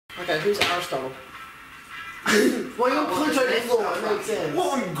Okay, who's Aristotle? Well, you're Pluto before, it makes sense.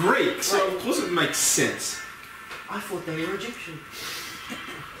 Well, I'm Greek, so of course it makes sense. I thought they were Egyptian.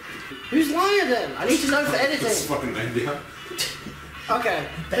 Who's Liar then? I need to know for editing. Put his fucking name down. Okay,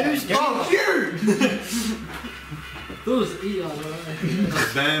 who's Bob? You! Those ER,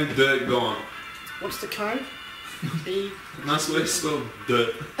 right? Bam, dirt, gone. What's the code? B. Nice way to spell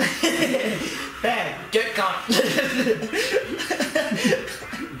dirt. Bam, dirt gone.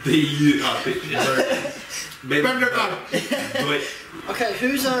 Bam, dirt, gone. Okay,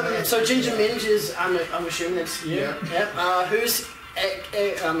 who's so Ginger Minge is I'm assuming that's you. Yeah. Yep. Who's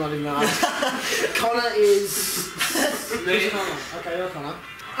I'm not even gonna ask. Connor is who's Connor? Okay, you're Connor.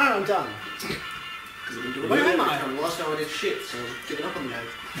 Alright, I'm done. Where am I? Last time I did shit, so I'm giving up on you.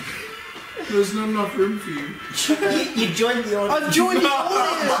 There's not enough room for you. You joined the audience. I've joined the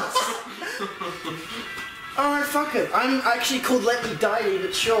audience! Alright, fuck it. I'm actually called Let Me Die,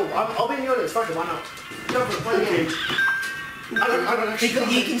 but sure. I'll be in the audience, fuck it, why not? Go for it, play the game. I don't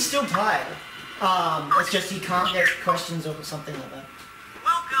actually You can still play. It's just you can't get questions or something like that.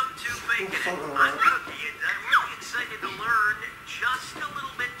 Welcome to Fakin It. I'm Cookie, and I'm really excited to learn just a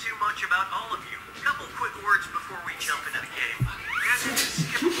little bit too much about all of you. A couple quick words before we jump into the game. And it's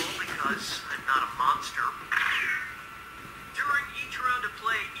skippable because I'm not a monster. During each round of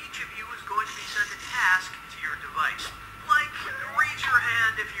play, each of you is going to be sent a task to your device. Like, raise your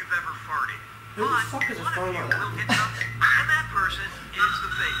hand if you've ever farted. Who the fuck is a But one of you farmer? will get something, and that person is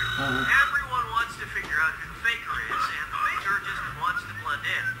the faker. Everyone wants to figure out who the faker is, and the faker just wants to blend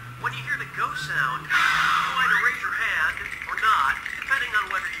in. When you hear the go sound, you either raise your hand or not, depending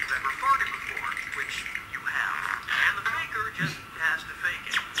on whether you've ever farted before, which you have. And the faker just has to fake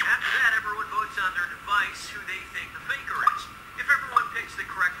it. After that, everyone votes on their device who they think the faker is. If everyone picks the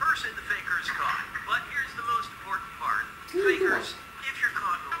correct person, the faker is caught. But here's the most important part. Fakers, if you're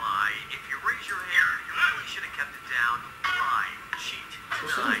caught in a lie, if you raise your hand, you really should have kept it down. Lie, cheat,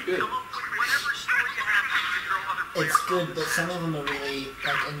 deny, come up with whatever story you have to throw other players It's good, off. but some of them are really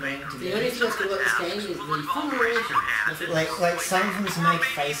annoying to The only me. thing that's good about this game is the fun narration. Like some of them make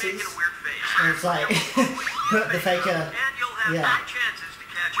faces, Making a weird face. and it's like the faker. And you'll have Yeah. 9 chances to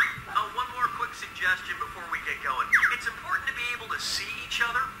catch it. One more quick suggestion before we get going. It's important to be able to see each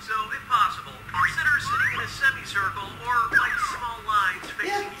other, so if possible, consider sitting in a semicircle or like small lines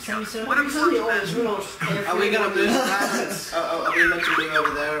facing each other. semicircle. Whatever works best. Are we gonna move around? Are we meant to move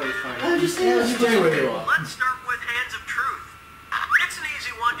over there, or are we fine? Stay where you are. Let's start with Hands of Truth. It's an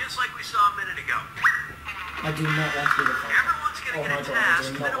easy one, just like we saw a minute ago. I do not want to be the faker. Everyone's gonna Oh get my a God, I task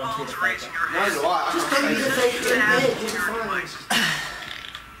do that not want to be involves the raising faker. your Neither hand. do I. Just don't be the faker in bed, you'll be Your fine. devices.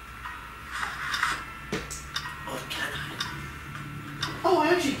 Oh, I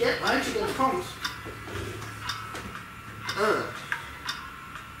actually get the prompts. Oh.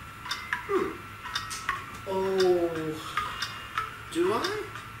 Do I?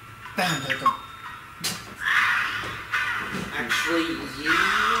 Bam, there you go. Actually,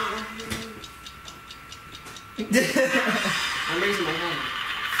 yeah. I'm raising my hand.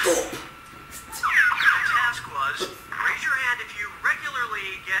 The task was, raise your hand if you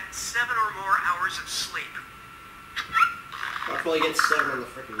regularly get 7 or more hours of sleep. I'll probably get 7 on the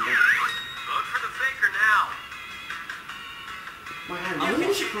freaking bed. Vote for the faker now. My hand. You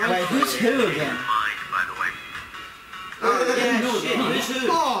can check Wait, who's who again? mind, by the way. Oh, yeah, No, shit. no. Who's who?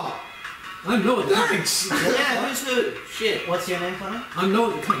 Oh, I know the king. thanks. Yeah, who's who? Shit. What's your name, Connor? I know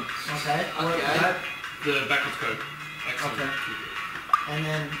the king. Okay. Okay. The backwards code. Okay. And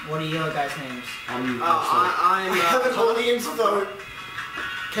then, what are your guys' names? I'm I have an audience vote.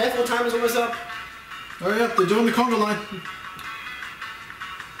 Careful, time is almost up. Hurry up, they're doing the conga line.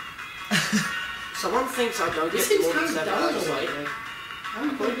 Someone thinks I don't This get seems more than kind of 7 dumb hours in a way. sleep.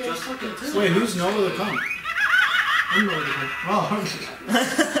 I'm going to just fucking too. Wait, who's Nova the Con? I know the king. Oh,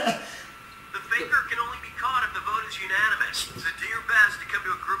 The faker can only be caught if the vote is unanimous, so do your best to come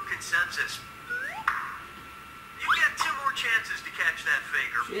to a group consensus. You get 2 more chances to catch that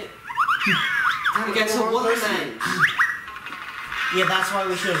faker. Shit. Okay, so what are the names? Yeah, that's why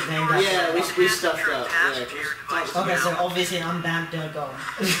we should have named that. Yeah, we stuffed Your up. task Yeah, to your 'cause- device Okay, so now. obviously I'm Bam Dirt Gone.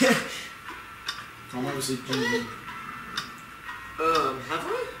 I'm obviously Jimmy. Have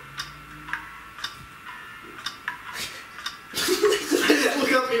I?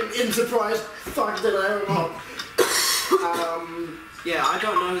 Look up in surprise. Fuck, did I or not? Yeah, I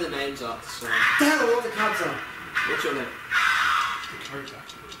don't know who the names are, so... Damn, what the cards are. What's your name? Code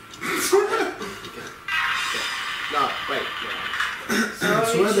No, wait. Yeah.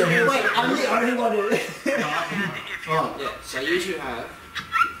 I swear they're hands. Wait, I'm the only one who... If you Oh, Yeah, so you two have...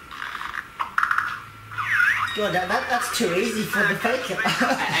 God, that's too easy for the faker.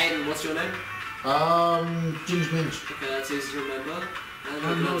 Aiden, what's your name? Ginge Minge. Okay, that's easy to remember.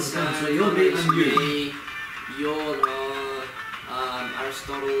 I'm not so you're me and you. You're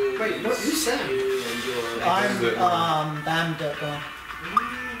Aristotle. Wait, what? Who's Sam? You and you're. I'm Bam Dirt Guy.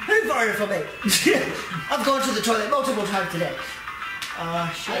 Who voted for me? I've gone to the toilet multiple times today.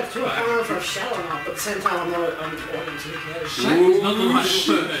 I Shit. have to. I can't remember if I'm shallow or not, but at the same time, I'm wanting to hear Shaq is not the right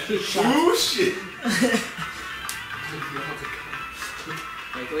word. Oh shit!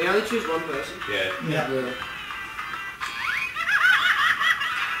 Wait, can we only choose one person? Yeah. Yeah.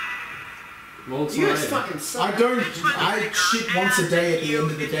 Well, it's You guys alright. fucking suck. I shit once a day at the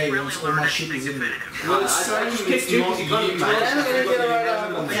end of the day once all my shit is in there. Well, I just picked you because you got it. I'm gonna get it right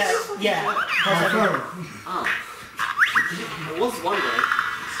out. Yeah. My phone. Oh. I was wondering.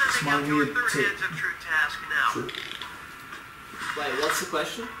 It's my weird tip. Wait, what's the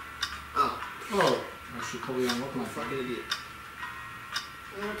question? Oh. Oh, I should probably unlock my phone. Fucking idiot.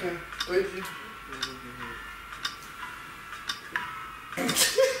 Okay. Wait.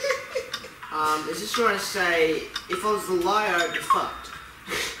 Is this trying to say, if I was the liar, I'd be fucked?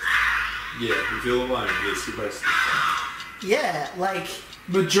 Yeah, if you're alone, yes, you're basically. Yeah, like...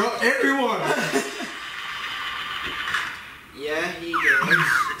 Everyone! Yeah, he does.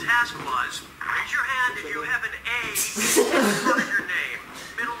 The task was, raise your hand if you have an A in front of your name.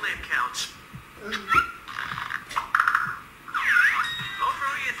 Middle name counts. Vote for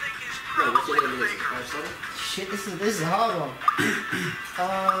who you think is Wait, what's probably your the name? faker. Aristotle? Shit, this is a hard one.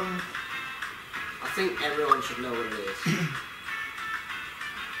 I think everyone should know what it is.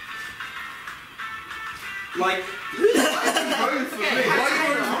 Like, who's voting for me? Why are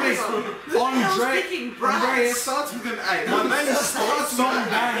you voting for me? Andre, It starts with an A. My name starts with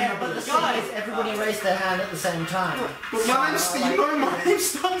an yeah, A. but the thing is, everybody raised their hand at the same time. But my name, you know, my name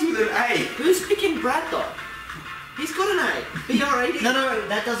starts with an A. Who's picking Brad though? He's got an A. B-R-A-D. No,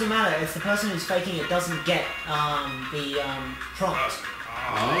 that doesn't matter. If the person who's faking it doesn't get the prompt.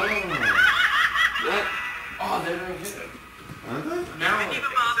 What? Oh, they're going to hit it. Aren't they? Now Didn't even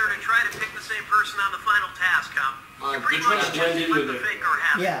bother to try to pick the same person on the final task, huh? You pretty trying much to just blend in let with the it. faker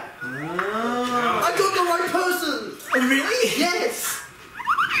have it. Yeah. I got the right person! Really? Yes!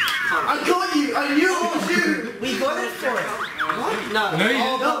 I got you! I knew it was you! We voted for it. What? No. No, you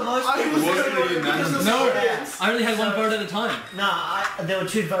Oh, didn't. but most I people... was Wasn't gonna it unanimous? No, Yeah. I only had one vote at a time. No, there were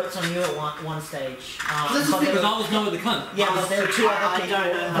 2 votes on you at one stage. This is But there Because were, I was no at the cunt. yeah, but there were 2 other I people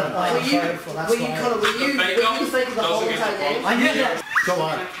don't know how that to I Were you, voted for. That's were you, why. Connor, were you faking the whole entire game? I knew that. Go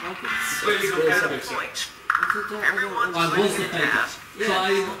on. Please don't Got get a it. point. Everyone's I was the faker. So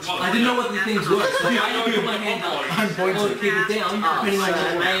I didn't know what the things were. So I had to put my hand up. I'm Or pointing. keep it down, Oh, depending so on it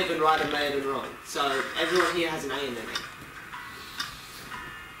what may have been right and may have been wrong. So everyone here has an A in their name.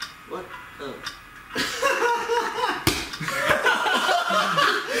 What? Oh.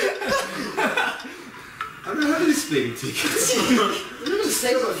 I don't have any speeding tickets. You didn't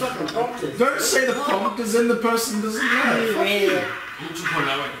say what the fucking prompt is. Don't say the prompt because then the person doesn't know. Yeah. I'm just going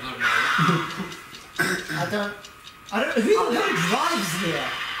that way because I don't know. I don't. Who drives here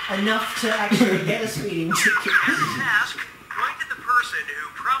enough to actually get a speeding ticket? Task, point at the person who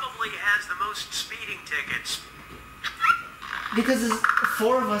probably has the most speeding tickets. Because there's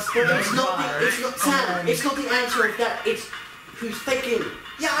 4 of us that don't It's not drive. the, it's not Sam, it's not the answer of that, it's who's faking.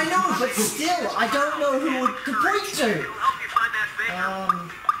 Yeah, I know, but still, I don't know who to point to. It'll help you find that faker.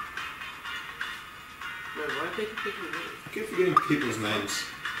 Wait, why are people picking me? I keep forgetting people's names.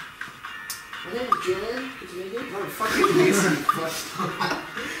 My name is Julian. It's Megan. No, fucking listen.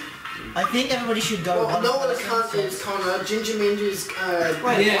 I think everybody should go. Well, one no one person, can't is Connor, Ginger Minge's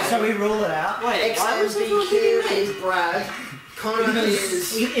Wait, Yeah. So we rule it out. wait, why was everyone picking XMBQ me? is Brad. Connor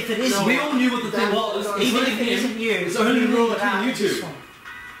is... If it is, No. we all knew what the thing was. even Even if it isn't him. you, It's only we rule rule it out. between you This two. one.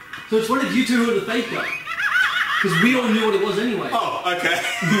 So it's one of you two who are the faker. Because we all knew what it was anyway. Oh, okay.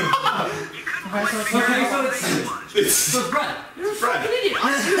 Okay, so it's Okay, so it's Brad. It's Brad. Idiot, I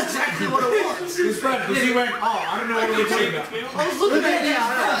knew exactly what it was. It's Brad because he went, oh, I don't know what we're talking about. I was looking at it, I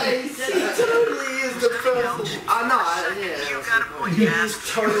know. He totally is the person. I know, yeah. You got a point, He Task.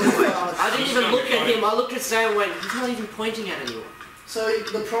 is totally fast. I didn't even look at him, I looked at Sam and went, he's not even pointing at anyone. So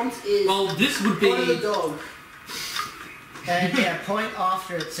the prompt is... Well, this would What is the be. dog? And yeah, point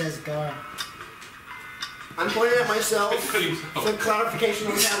after it says go. I'm pointing at myself himself. for clarification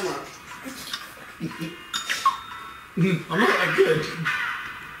on camera. I'm not that good.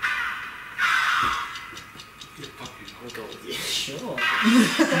 I'm going with you. Sure.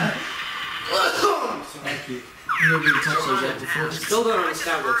 Thank you. Never even touched those yet before. Still don't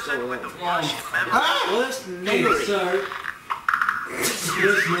understand what's Person going with the on. worst memory. Worst Okay, memory. so.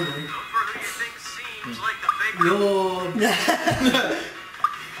 Worst memory. Vote for who you think seems like the faker. faker.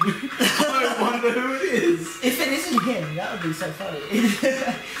 I wonder who it is. If it isn't him, that would be so funny.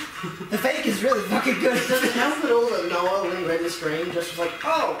 The fake is really fucking good. Does it help at all that Noah, when he read the screen, just was like,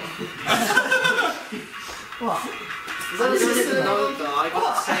 oh! What? Is that I his didn't sister? know though. I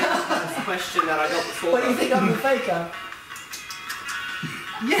got the same question that I got before. What do you think I'm the faker?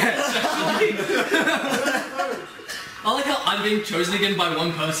 Yes, actually. I like how I'm being chosen again by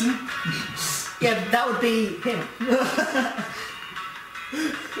one person. Yeah, that would be him.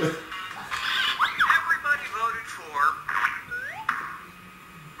 Everybody voted for...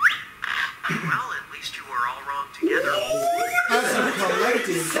 Well, at least you were all wrong together. That's a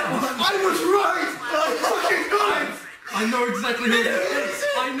collective. I was right! I fucking got it! I know exactly who it is.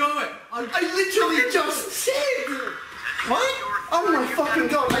 I know it. I literally just said! What? Oh my fucking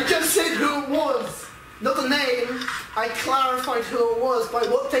god, I just said who it was! Not the name, I clarified who it was by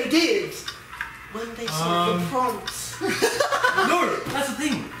what they did! When they said the prompts. No, that's the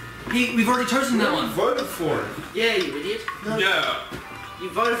thing. We've already chosen that one. Voted for him. Yeah, you idiot. No. Yeah. You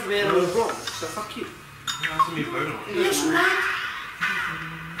voted for me and I was wrong, so fuck you. That's me voted on. Yes, right?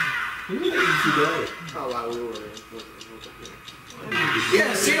 Who made you today? Oh, wow, we were.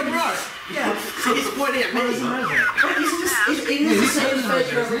 Yeah, see, I'm right. Yeah. He's pointing at me. But it is the same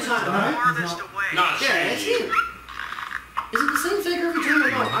faker every time, right? Farthest away. Nah, Yeah, it's him. Is it the same faker every time or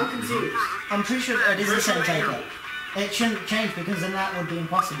not? I'm confused. I'm pretty sure it is the same faker. It shouldn't change because then that would be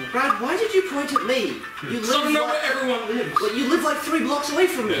impossible. Brad, why did you point at me? You live So I know like, where everyone lives. well, you live like 3 blocks away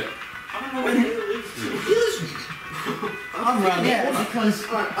from me. I don't know where he lives. I'm right. Yeah, because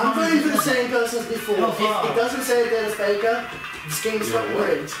Alright, I'm voting for the same person as before. Oh, If fuck. it doesn't say they're the faker, this game's fucking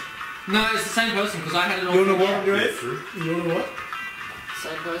rigged. No, it's the same person because I had it all. You wanna figured what, out. Grace? You wanna what?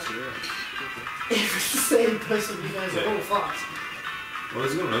 Same person, yeah. If it's the same person, you guys are all fucked. Well,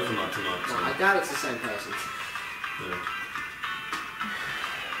 he's gonna open up tonight. No, I doubt it's the same person. Yeah.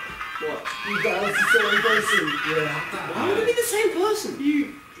 What? You guys are the same person. Why would it be the same person?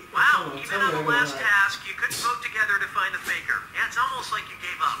 Wow, even on the last task, you couldn't vote together to find the faker. Yeah, it's almost like you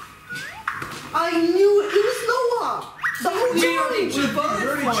gave up. I knew it was Noah! The whole time! we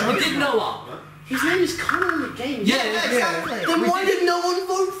voted for We him. did Noah. His name is Connor in the game. Yeah, Exactly. Then why did no one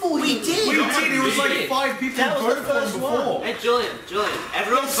vote for him? We did. We did, it was like did. 5 people That was voted the for him first before. Hey, Julian,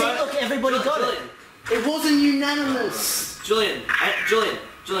 everyone See, voted. look, everybody got it. Julian, It wasn't unanimous. Julian, Julian.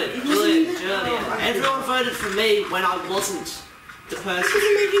 Everyone voted for me when I wasn't the It person.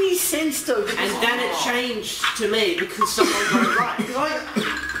 doesn't make any sense though. And then it changed to me because someone got it right.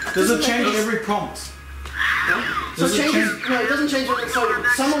 Right. Does it change every prompt? So Does it changes, change? no, it doesn't change anything. So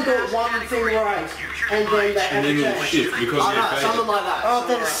someone got one thing right, and then they have And then to it'll change. shift because I of know, your something favorite. like that. Oh,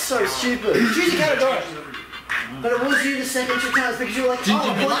 that is so stupid. Choose a category. But it was you the second 2 times because you were like,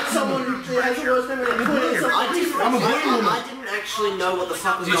 oh, put someone who has the worst memory and put in someone I didn't, different. I'm a blue woman. I didn't actually know what the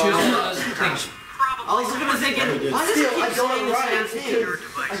fuck was You going choose on. the thing. I was looking and thinking, why does it Still, I keep got saying it the same right thing?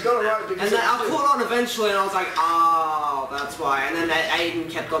 because I got it right because And then I caught on eventually and I was like, oh, that's why. And then Aiden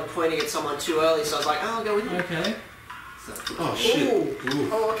kept on pointing at someone too early, so I was like, oh, I'll go with you. Okay. Oh shit. Ooh.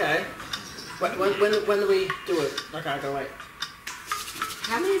 Oh, okay. When do we do it? Okay, go wait.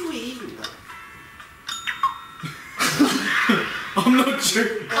 How many have we eaten though? I'm not sure.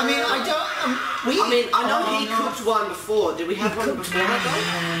 I mean, I don't. We. I mean, I know Oh, he no. cooked one before. Did we have one cooked before one, that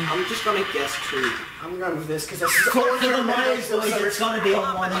though? I'm just gonna guess 2. I'm going with this because that's For the Myers boys, it's gotta be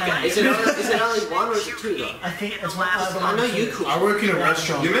on one hand. Is it only 1 or is it 2 though? I think it's one. I know you cooked. I work in a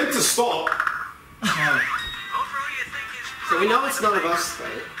restaurant. You meant to stop. Vote for who you think is So we know it's none of us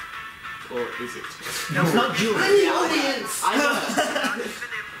though. Or is it? No, it's not Julie. I'm the audience. I know.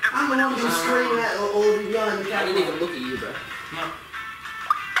 I'm the one who's screaming at all of you young. I didn't even look at you, bro. No.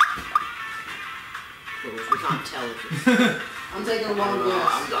 Well, we can't tell if it's... I'm taking a I wild don't know,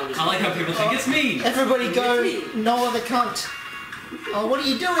 guess. I'm just... I like how people think it's me. Everybody go. No other cunt. Oh, what are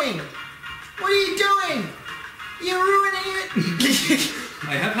you doing? What are you doing? You're ruining it.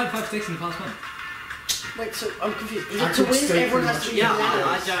 I have had 5 steaks in the past month. Wait, so I'm confused. Is I it to could win? stay Everyone pretty has to be Yeah, I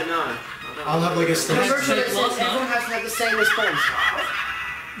unanimous. don't know. I'll have like a steak. The version that Steak says last night. everyone has to have the same response.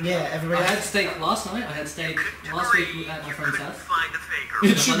 Yeah, I everybody. had steak last night. I had steak last week at my friend's house. find the faker.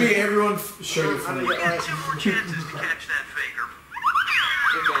 It should be everyone show your I'm friend. gonna get 2 more chances to catch that faker.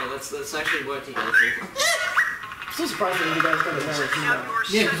 Okay, let's actually work together. I'm so surprised that you guys got it right.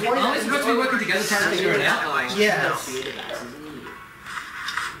 Count your Yeah, because aren't we supposed to be working together trying to figure it out? Yeah.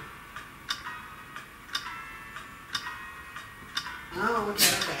 Oh,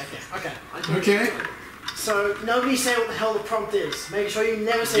 okay. Okay. So nobody say what the hell the prompt is. Make sure you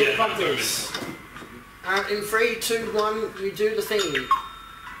never say what the prompt is. In 3, 2, 1, you do the thing.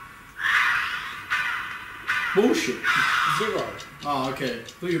 Bullshit. 0. Oh, okay. I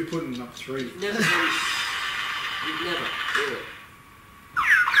thought you were putting up 3. You've never done... You've never, really.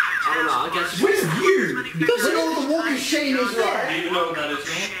 I don't know, I guess... Where's you? Because you know what the walk of shame is, Do right? you even know what that is?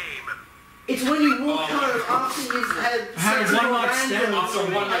 Shame. It's when you walk home after you've had Had sex with one a night stand random after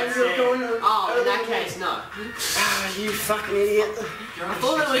one night and you're stand. going to- Oh, in that case, no. Ah, you fucking idiot. I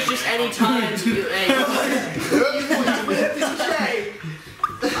thought it was just any time you... Shame.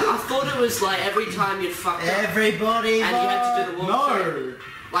 I thought it was like every time you'd fucked up Everybody and you had to do the walk of shame. No.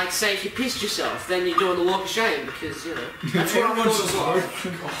 Like, say if you pissed yourself, then you're doing the walk of shame because, you know, that's what I Everyone's thought just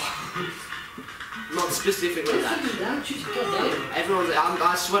it was. Not specifically that. Everyone's...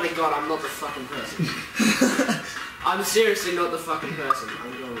 I swear to God, I'm not the fucking person. I'm seriously not the fucking person.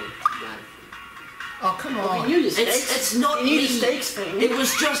 I'm going with that. Oh, come on. You knew the stakes. It's not You knew me. the stakes thing. It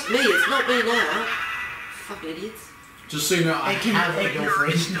was just me. It's not me now. Fucking idiots. Just so you know, I have a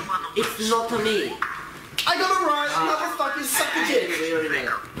girlfriend. It's not me. I got it right, motherfuckers, suck a dick. We already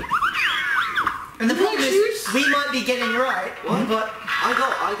know. And the problem is, we might be getting right, but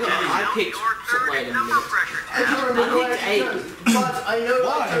I picked... Wait a minute. I can't remember I picked 8. but I know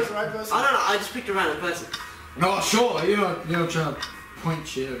Why? I chose the right person. I don't know, I just picked a random person. Oh, sure. You're not trying to point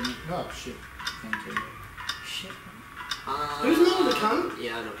shit at me. Oh, shit. Thank you. shit. Who's not the cunt?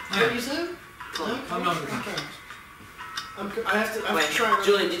 Yeah, I know. What you said? Colin. I'm not the Okay. I have to Wait, try and...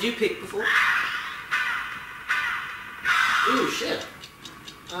 Julian, did you pick before? Ooh, shit.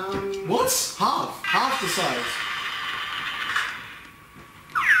 What? Half the size.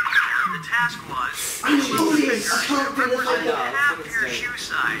 The task was... I'm bullies. I can't do this. I know. half your shoe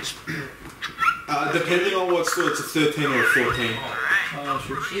size. Depending on what store, it's a 13 or a 14. Alright. Oh,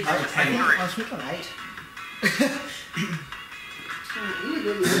 sure. She's I was on 8.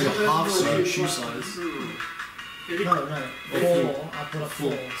 Your half size, shoe size. No, 4. I put a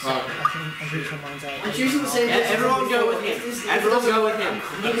 4. So Oh. I'm pretty sure mine's 8. I'm choosing the same Yeah, person everyone before. go with him. This is- Everyone go with him.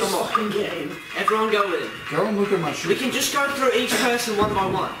 This Come on. fucking game. Everyone go with him. Go and look at my shoe. We can just go through each person one by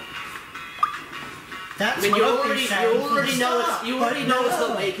one. That's I mean, what you I've been already saying from the know it's start, you but already know it's no.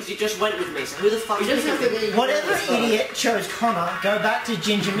 not me because you just went with me. So who the fuck It is doesn't have to be... Whatever idiot chose Connor, go back to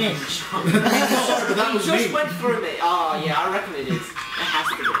Ginger Minge. Sorry, but that You was just me. went through me. Oh yeah, I reckon it is. It has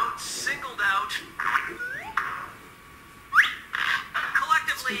to be. Singled out.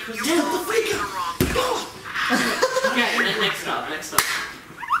 Collectively, you Damn, all the made freak. the wrong choice. Okay, next up.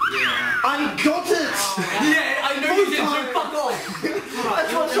 Yeah. I got it! Yeah, I know you did, so fuck off!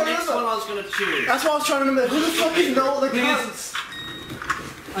 That's what I'm The trying to next one remember. I was gonna choose. That's what I was trying to remember. Who the fuck is Noel the Thing cunt? is,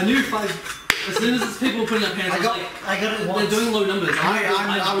 I knew if as soon as people put in their pants, I was like, I got it they're once. doing low numbers.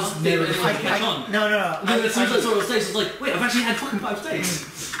 I was never the like, first. catch on. No. And then as soon as I saw the stakes, I was like, wait, I've actually had fucking 5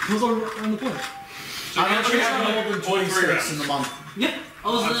 stakes. I was on the point. I actually have more than 20 stakes in the month. Yeah, I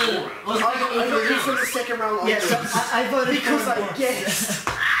was I got you for the second round. Yeah, so I voted because for him I once. guessed.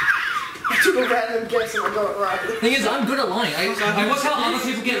 I took a random guess and I got it right. Thing is, I'm good at lying. I watch how other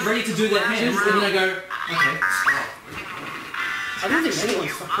people get ready to do their hands, and then I go, okay. I don't think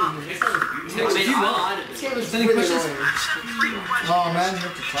anyone's fucking... It's you are. This game is Any really questions? annoying. Send 3 questions Oh man, you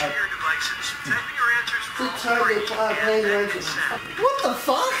have to to type. your devices. Typing your answers for Keep all trying to play the answers. What the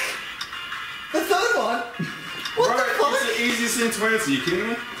fuck? The third one? What the Bro, fuck? it's the easiest thing to answer. You kidding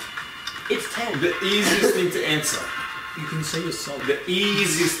me? It's 10. The easiest thing to answer. You can see your soul. The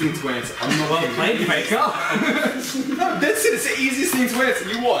easiest thing to answer. I'm not kidding. Faker. No, that's it. It's the easiest thing to answer.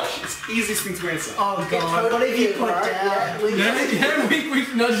 You watch. It's the easiest thing to answer. Oh god, what have you put down? Yeah,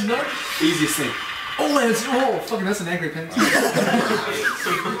 weak, nudge. Easiest thing. Fucking that's an angry pen.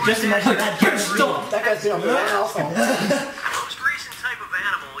 Just imagine that. Stop. That guy's been on my asshole. most recent type of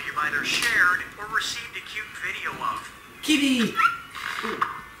animal you've either shared or received a cute video of. Kitty.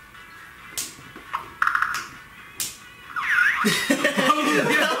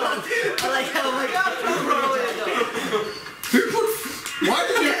 I like how like, Why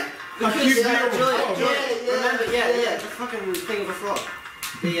did you... Because, Julian, yeah. remember, the fucking thing of a frog.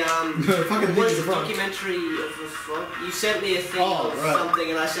 The, fucking what thing is of the a frog. documentary of a frog? You sent me a thing Oh, of right. something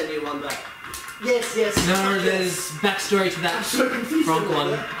and I sent you one back. Yes. No, there's backstory to that so confused. frog one.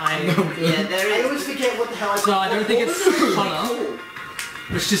 Yeah, there I is. always forget what the hell I So I don't think it's Connor,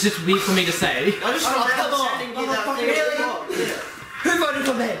 which is just weird for me to say. I just Oh, remember come on. sending you that Motherfucker, thing of really? a frog. Yeah. who voted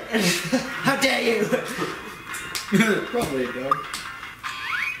for me? How dare you? Probably, dog.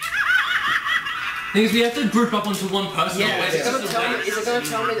 Thing is, we have to group up onto one person. Yeah, otherwise Is it's it just gonna a tell me? waste. Is it gonna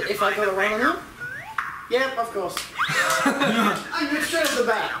tell me if I got it right or not? Yep, of course. I knew straight off the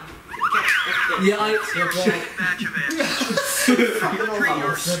bat. Yeah, Batch of answers. Fucking Three awful.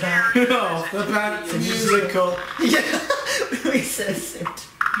 are scared. Oh, the back musical. Yeah, we said it.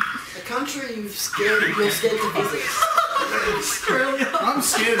 country you're scared to visit? Australia. I'm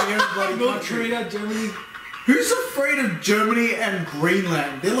scared of everybody. North Korea, Germany. Who's afraid of Germany and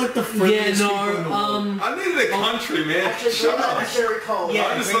Greenland? They're like the friendliest people in the world. I needed a country, man. Actually, Shut up. Greenland's very cold. Yeah,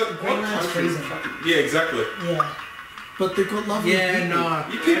 I just like, what Greenland's country? freezing. Yeah, exactly. Yeah. But they've got lovely Yeah, people. no.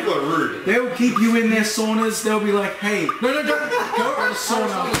 You people are rude. They'll keep you in their saunas. They'll be like, hey, No, don't go to the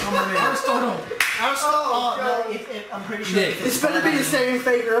sauna. come on in. Aristotle. Oh, God. no, I'm pretty sure. Yeah. It's better be the same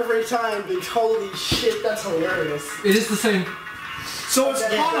faker every time, but holy shit, that's hilarious. It is the same. So it's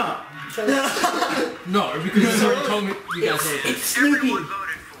Connor. No, because you already told me you guys know it. It's Snoopy. Everyone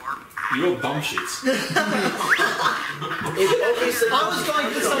voted for. You're dumb shits. It obviously I was going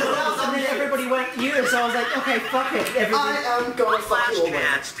for someone else, and then everybody went you, so I was like, okay, fuck it. Everybody. I am gonna fuck you Last away.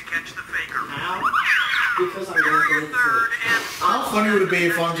 chance to catch the faker. Because I'm Your going to third and How funny would it be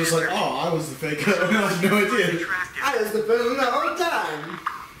if I'm just like, oh, I was the faker. I had no idea. attractive. I was the villain the whole time.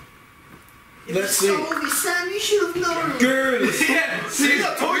 Let's see. Movie, Sam, you should have known. Good. Yeah, See, I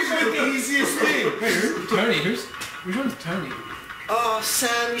told you the easiest thing. Tony, which one's Tony? Oh,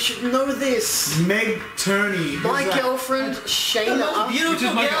 Sam, you should know this. Meg Turney. My girlfriend, Shayna. The most beautiful Which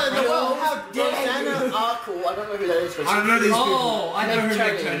is my girl in the girlfriend. world. How dare Rosanna you? Arkle. I don't know who that is. But I don't know these people. Oh, I know who Meg Meg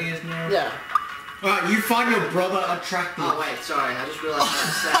Turney. Tony is now. Yeah. Alright, you find your brother attractive. Oh wait, sorry, I just realised I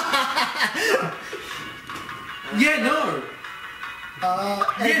Yeah, no.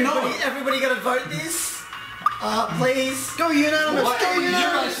 Everybody gonna vote this? Please. Go unanimous. What? Go You realize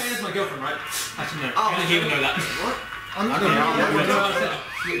unanimous. Shayna's my girlfriend, right? Actually, no. Oh, I didn't even know that. What? I don't know.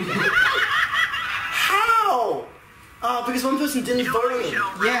 How? Because one person didn't vote on him.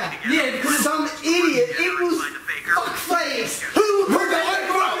 Yeah. Yeah, because Some idiot. It was Find the faker. fuckface. Who put the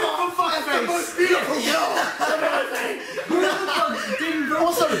most beautiful girl?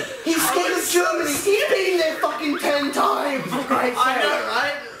 Also, he's scared of Germany. He's been there fucking 10 times. For Christ's I sake. know,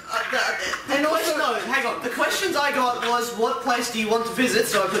 right? And also, No, hang on. The questions I got was, what place do you want to visit?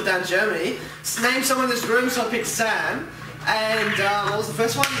 So I put down Germany. Name someone in this room, so I picked Sam. And what was the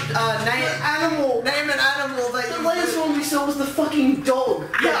first one? Name animal. Name an animal that The you. latest one we saw was the fucking dog.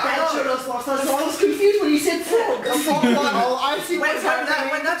 Yeah, I That know. showed us last night, so I was confused when you said frog. I thought, oh, I see When what's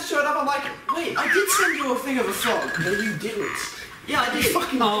happening. that showed up, I'm like, wait, I did send you a thing of a frog. No, you didn't. Yeah, I did.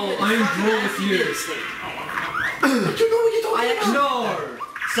 Fucking oh, I'm drawn with you. you know what you're talking about? No.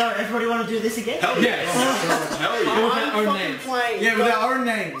 So everybody want to do this again? Hell Yes. Hell yeah. With our own I'm fucking names. playing. Yeah, with our own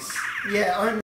names. Yeah.